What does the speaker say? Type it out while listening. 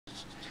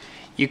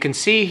You can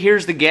see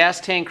here's the gas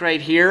tank right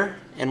here,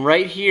 and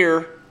right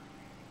here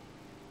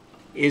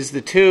is the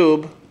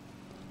tube.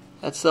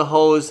 That's the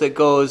hose that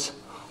goes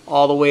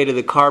all the way to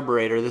the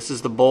carburetor. This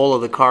is the bowl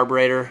of the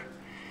carburetor.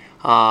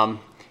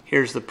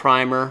 Here's the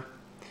primer.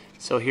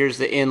 So here's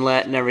the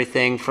inlet and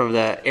everything from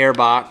the air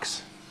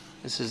box.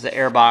 This is the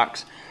air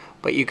box.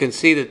 But you can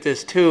see that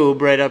this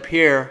tube right up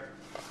here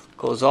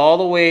goes all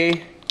the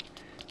way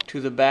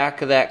to the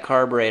back of that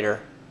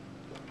carburetor.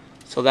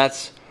 So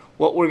that's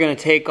what we're going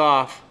to take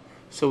off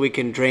so we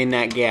can drain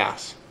that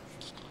gas.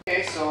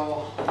 Okay,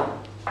 so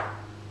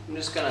I'm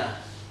just going to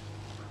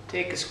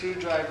take a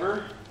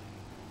screwdriver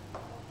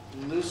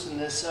and loosen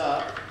this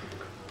up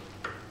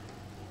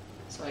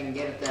so I can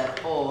get at that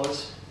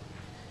hose.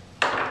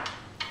 I'm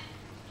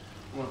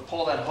going to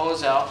pull that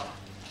hose out.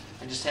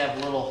 I just have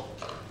a little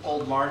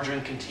old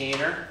margarine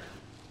container.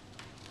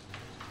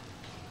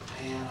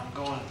 And I'm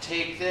going to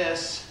take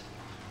this,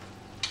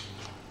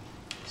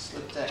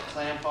 slip that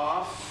clamp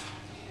off.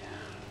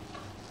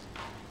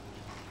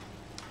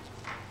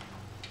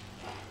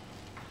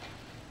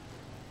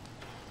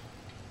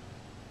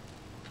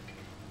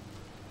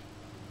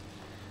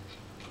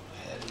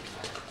 Go ahead and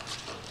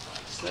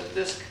slip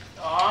this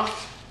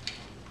off.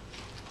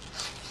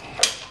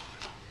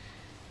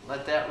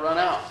 Let that run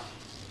out.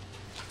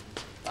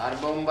 Bada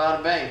boom,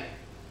 bada bang.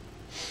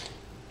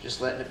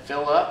 Just letting it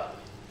fill up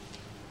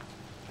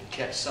and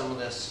catch some of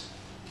this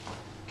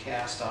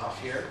cast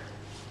off here.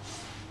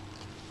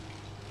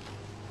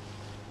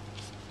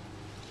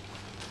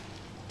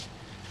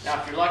 Now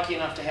if you're lucky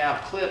enough to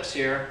have clips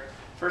here,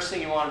 first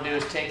thing you want to do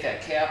is take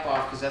that cap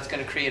off because that's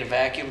going to create a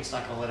vacuum. It's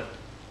not going to let it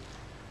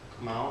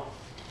come out.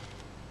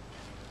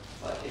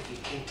 But if you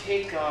can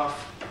take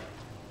off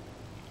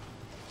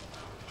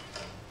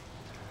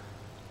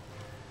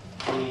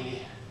the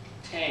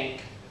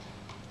tank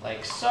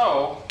like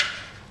so,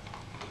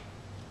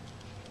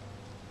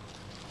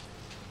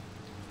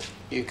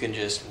 you can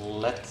just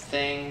let the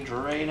thing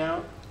drain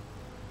out.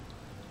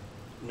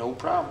 No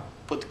problem.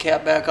 Put the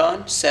cap back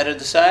on, set it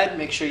aside,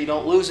 make sure you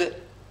don't lose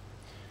it.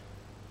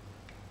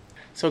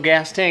 So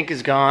gas tank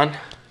is gone.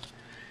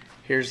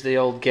 Here's the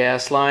old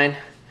gas line.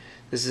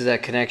 This is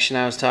that connection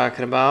I was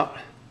talking about.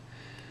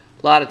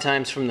 A lot of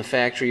times from the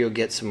factory you'll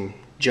get some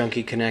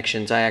junky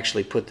connections. I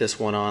actually put this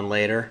one on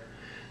later.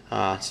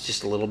 It's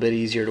just a little bit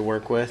easier to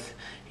work with.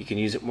 You can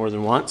use it more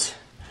than once.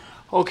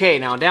 Okay,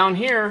 now down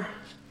here,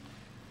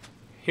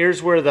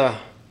 here's where the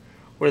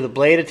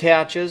blade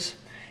attaches,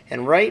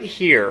 and right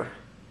here,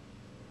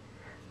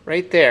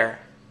 right there,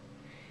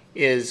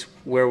 is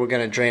where we're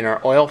going to drain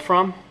our oil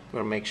from. We're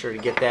going to make sure to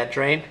get that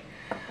drained.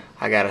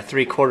 I got a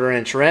 3/4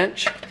 inch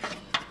wrench.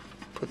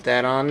 Put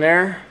that on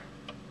there.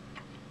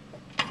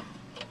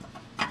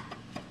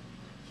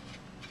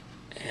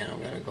 And I'm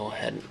going to go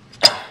ahead and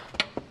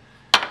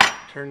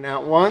turn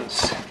that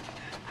once.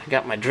 I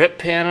got my drip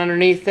pan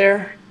underneath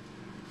there.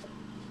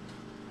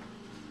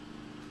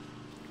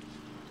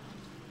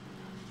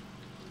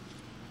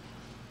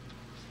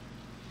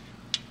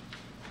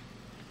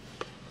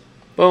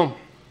 Boom.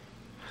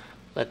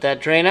 Let that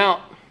drain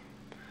out.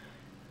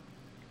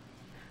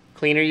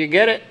 Cleaner you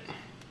get it,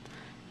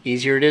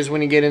 easier it is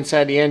when you get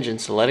inside the engine,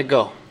 so let it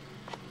go.